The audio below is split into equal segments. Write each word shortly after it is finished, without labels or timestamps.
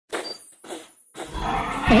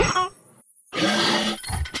Hi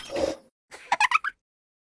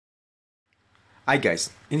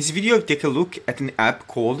guys, in this video I'll take a look at an app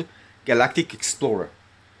called Galactic Explorer.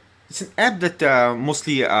 It's an app that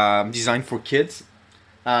mostly designed for kids.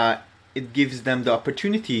 It gives them the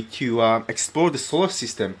opportunity to explore the solar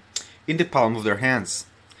system in the palm of their hands.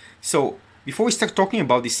 So before we start talking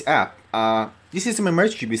about this app, this is my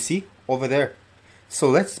merge GBC over there. So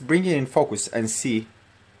let's bring it in focus and see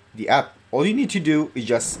the app. All you need to do is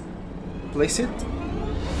just place it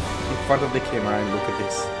in front of the camera and look at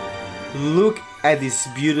this. Look at this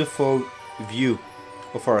beautiful view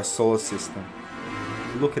of our solar system.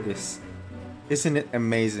 Look at this. Isn't it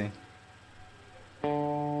amazing?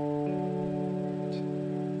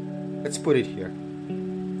 Let's put it here.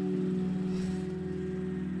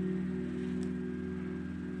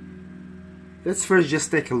 Let's first just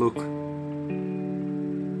take a look.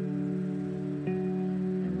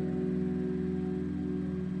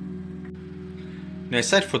 Now,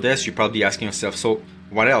 aside from this, you're probably asking yourself, so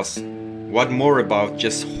what else? What more about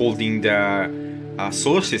just holding the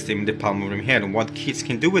solar system in the palm of your hand and what kids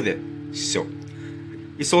can do with it? So,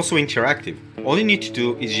 it's also interactive. All you need to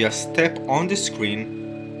do is just tap on the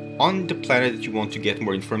screen on the planet that you want to get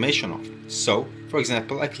more information of. So, for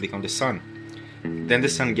example, I click on the sun. Then the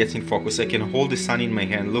sun gets in focus. I can hold the sun in my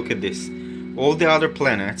hand. Look at this. All the other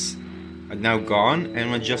planets are now gone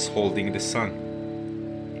and I'm just holding the sun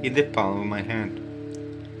in the palm of my hand.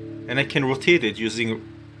 And I can rotate it using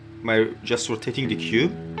just rotating the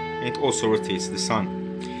cube, and it also rotates the sun.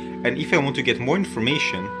 And if I want to get more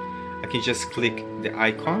information, I can just click the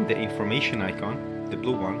icon, the information icon, the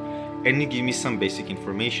blue one, and it gives me some basic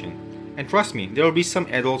information. And trust me, there will be some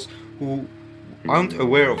adults who aren't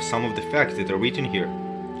aware of some of the facts that are written here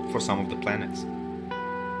for some of the planets.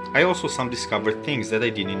 I also discovered things that I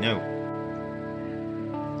didn't know.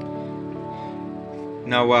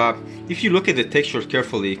 Now, if you look at the texture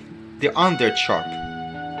carefully, they aren't that sharp.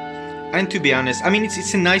 And to be honest, I mean,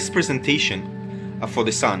 it's a nice presentation for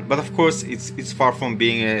the sun, but of course it's far from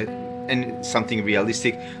being something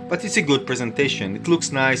realistic, but it's a good presentation. It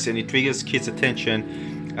looks nice and it triggers kids'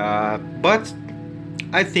 attention, but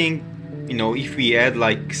I think, you know, if we add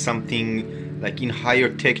like something like in higher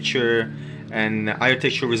texture and higher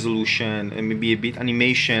texture resolution and maybe a bit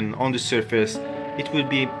animation on the surface, it will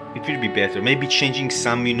be better. Maybe changing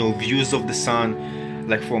some, you know, views of the sun,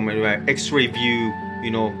 like from an X-ray view, you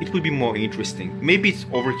know, it will be more interesting. Maybe it's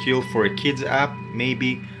overkill for a kids app,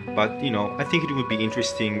 maybe, but you know, I think it would be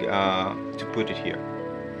interesting to put it here.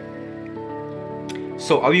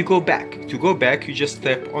 So how you go back? To go back, you just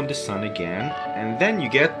tap on the sun again, and then you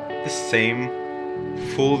get the same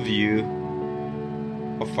full view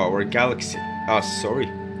of our galaxy.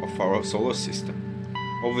 Of our solar system.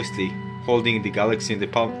 Obviously, holding the galaxy in the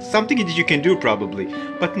palm, something that you can do probably,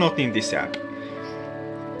 but not in this app.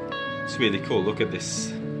 It's really cool, look at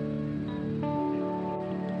this.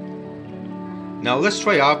 Now let's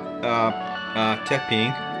try out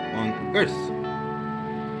tapping on Earth.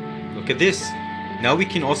 Look at this. Now we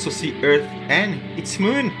can also see Earth and its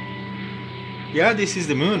moon. Yeah, this is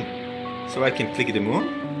the moon. So I can click the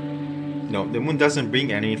moon. No, the moon doesn't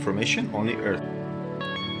bring any information, only Earth.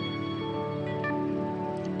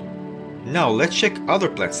 Now let's check other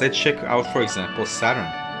planets. Let's check out, for example,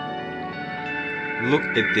 Saturn. Look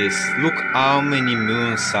at this. Look how many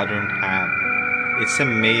moons Saturn has. It's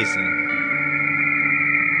amazing.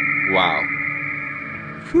 Wow.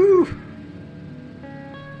 Whew.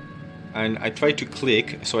 And I try to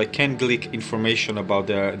click, so I can't click information about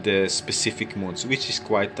the specific moons, which is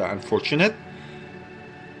quite unfortunate.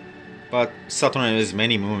 But Saturn has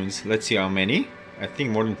many moons. Let's see how many. I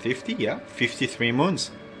think more than 50. Yeah, 53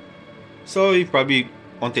 moons. So you probably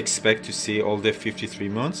won't expect to see all the 53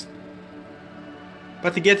 moons.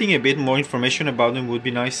 But getting a bit more information about them would be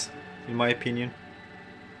nice, in my opinion.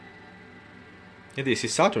 Yeah, this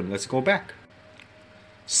is Saturn. Let's go back.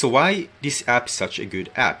 So why this app is such a good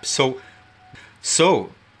app? So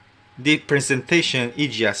the presentation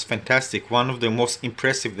is just fantastic. One of the most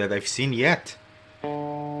impressive that I've seen yet.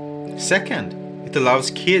 Second, it allows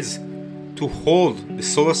kids to hold the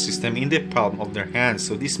solar system in the palm of their hands.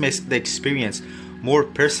 So this makes the experience more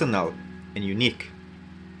personal and unique.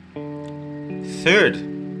 Third,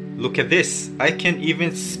 look at this. I can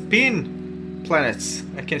even spin planets.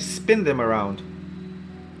 I can spin them around.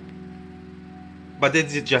 But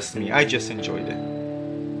that's just me. I just enjoyed it.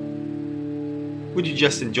 Would you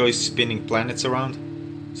just enjoy spinning planets around?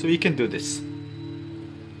 So you can do this.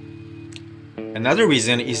 Another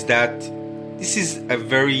reason is that this is a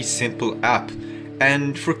very simple app,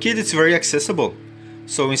 and for kids it's very accessible.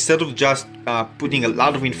 So instead of just putting a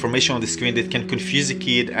lot of information on the screen that can confuse a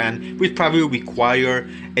kid and will probably require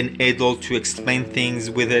an adult to explain things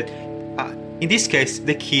with it, in this case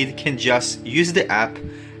the kid can just use the app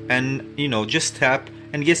and just tap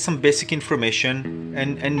and get some basic information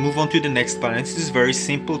and move on to the next part. And this is very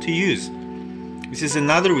simple to use. This is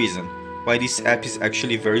another reason why this app is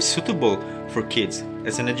actually very suitable for kids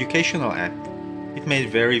as an educational app. It made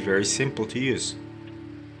it very, very simple to use.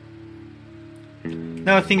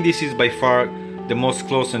 Now I think this is by far the most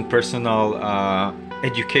close and personal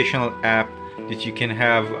educational app that you can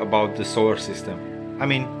have about the solar system. I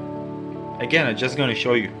mean, again, I'm just going to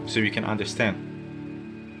show you so you can understand.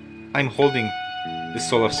 I'm holding the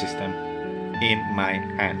solar system in my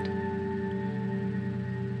hand.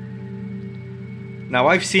 Now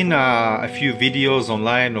I've seen a few videos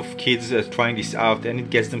online of kids trying this out, and it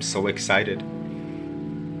gets them so excited.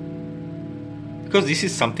 Because this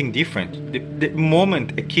is something different. The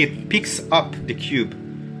moment a kid picks up the cube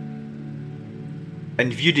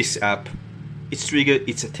and view this app, it's triggered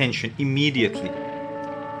its attention immediately.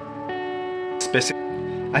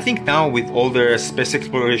 I think now with all the space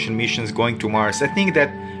exploration missions going to Mars, I think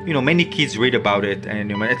that many kids read about it,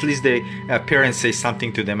 and at least the parents say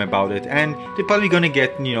something to them about it, and they're probably gonna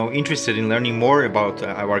get interested in learning more about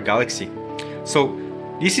our galaxy. So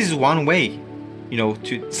this is one way,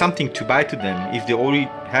 to something to buy to them. If they already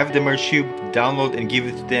have the merge cube, download and give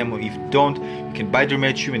it to them, or if you don't, you can buy the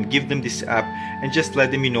merge cube and give them this app and just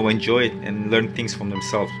let them enjoy it and learn things from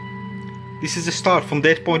themselves. This is a start. From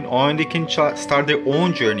that point on, they can start their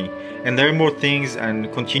own journey and learn more things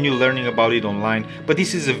and continue learning about it online. But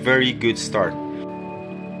this is a very good start.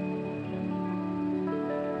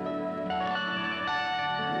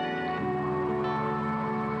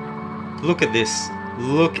 Look at this.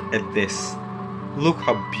 Look at this. Look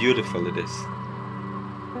how beautiful it is.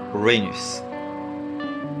 Uranus.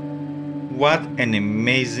 What an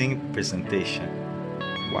amazing presentation.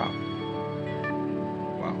 Wow.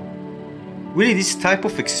 Really, this type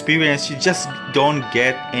of experience you just don't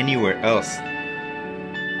get anywhere else.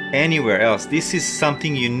 This is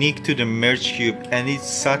something unique to the merge cube, and it's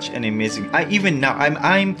such an amazing. I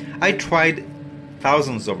tried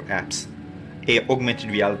thousands of apps,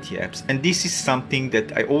 augmented reality apps, and this is something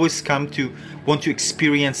that I always come to want to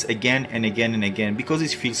experience again and again and again because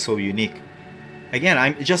it feels so unique. Again,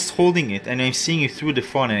 I'm just holding it and I'm seeing it through the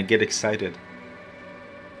phone and I get excited.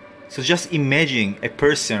 So just imagine a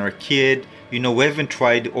person or a kid, who haven't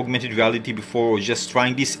tried augmented reality before or just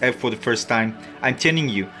trying this app for the first time. I'm telling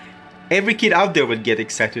you, every kid out there will get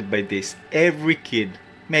excited by this. Every kid,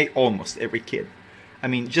 almost every kid. I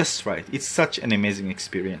mean, just try it. It's such an amazing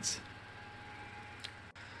experience.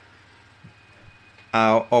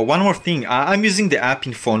 One more thing, I'm using the app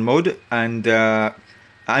in phone mode, and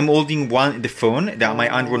I'm holding my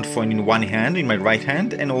Android phone in one hand, in my right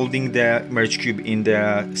hand, and holding the merge cube in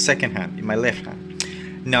the second hand, in my left hand.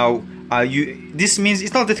 Now, this means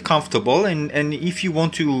it's not that comfortable, and if you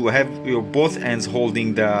want to have your both hands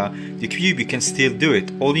holding the cube, you can still do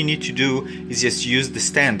it. All you need to do is just use the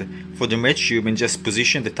stand for the merge cube and just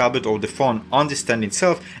position the tablet or the phone on the stand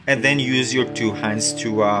itself, and then use your two hands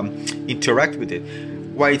to interact with it.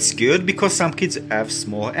 Why it's good? Because some kids have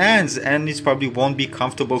small hands and it probably won't be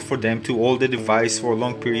comfortable for them to hold the device for a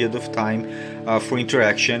long period of time for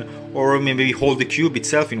interaction, or maybe hold the cube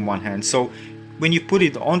itself in one hand. So when you put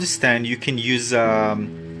it on the stand, you can use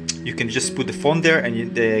you can just put the phone there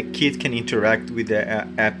and the kid can interact with the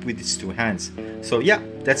app with its two hands. So yeah,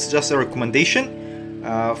 that's just a recommendation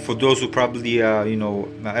for those who probably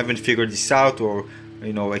haven't figured this out, or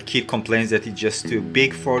a kid complains that it's just too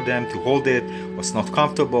big for them to hold it, or it's not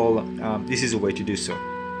comfortable. This is a way to do so.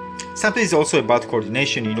 Sometimes it's also about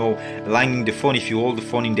coordination, aligning the phone. If you hold the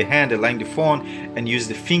phone in the hand, align the phone and use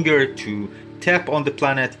the finger to tap on the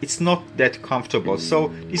planet, it's not that comfortable.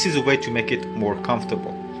 So this is a way to make it more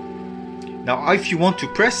comfortable. Now, if you want to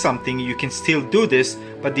press something, you can still do this,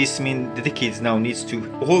 but this means that the kids now needs to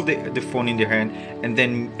hold the phone in their hand and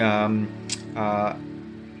then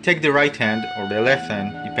take the right hand or the left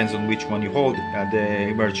hand, depends on which one you hold,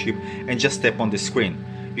 the merge cube, and just tap on the screen.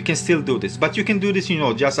 You can still do this, but you can do this,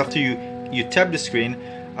 just after you tap the screen,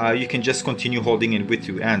 you can just continue holding it with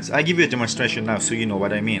two hands. I give you a demonstration now so you know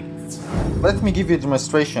what I mean. Let me give you a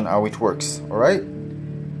demonstration how it works, alright?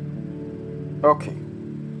 Okay.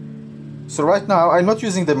 So right now, I'm not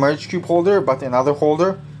using the merge cube holder, but another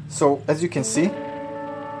holder. So as you can see,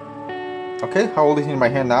 okay, I hold it in my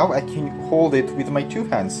hand now. I can hold it with my two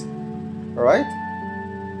hands. Alright?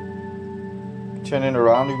 Turn it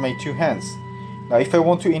around with my two hands. Now if I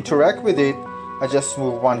want to interact with it, I just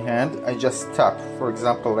move one hand, I just tap. For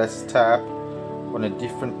example, let's tap on a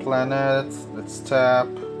different planet. Let's tap.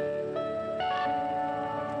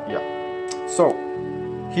 Yeah. So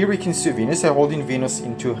here we can see Venus. I'm holding Venus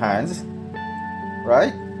in two hands,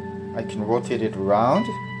 right? I can rotate it around,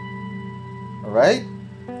 all right?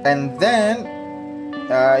 And then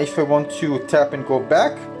if I want to tap and go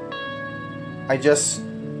back, I just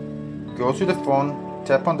go to the phone,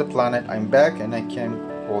 tap on the planet, I'm back, and I can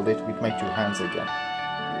hold it with my two hands again.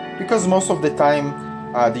 Because most of the time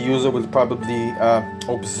the user will probably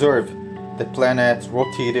observe the planet,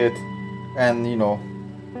 rotate it, and you know,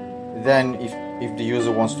 then if the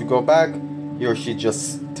user wants to go back, he or she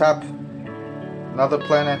just tap another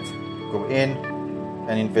planet, go in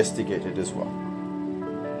and investigate it as well.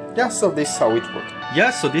 Yeah, so this is how it works.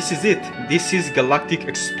 Yeah, so this is it. This is Galactic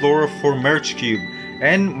Explorer for Merge Cube,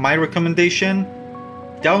 and my recommendation,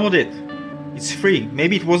 download it. It's free.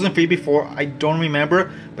 Maybe it wasn't free before, I don't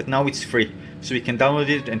remember, but now it's free. So you can download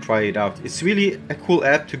it and try it out. It's really a cool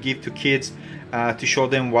app to give to kids, to show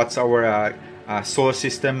them what our solar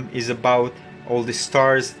system is about, all the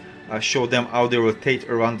stars, show them how they rotate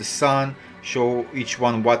around the sun, show each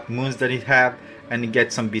one what moons that it have, and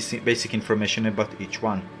get some basic information about each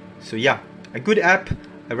one. So yeah, a good app.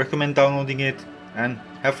 I recommend downloading it and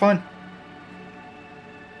have fun.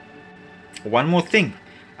 One more thing,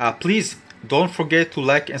 please don't forget to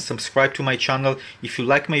like and subscribe to my channel if you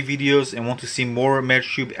like my videos and want to see more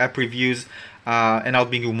MergeCube app reviews, and I'll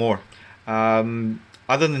bring you more.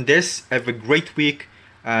 Other than this, have a great week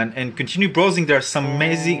and continue browsing. There are some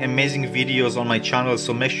amazing videos on my channel,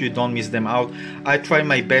 so make sure you don't miss them out. I try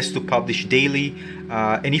my best to publish daily,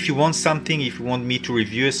 and if you want something, if you want me to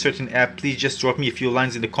review a certain app, please just drop me a few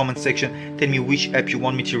lines in the comment section. Tell me which app you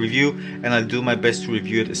want me to review, and I'll do my best to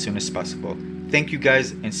review it as soon as possible. Thank you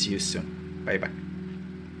guys, and see you soon. Bye bye.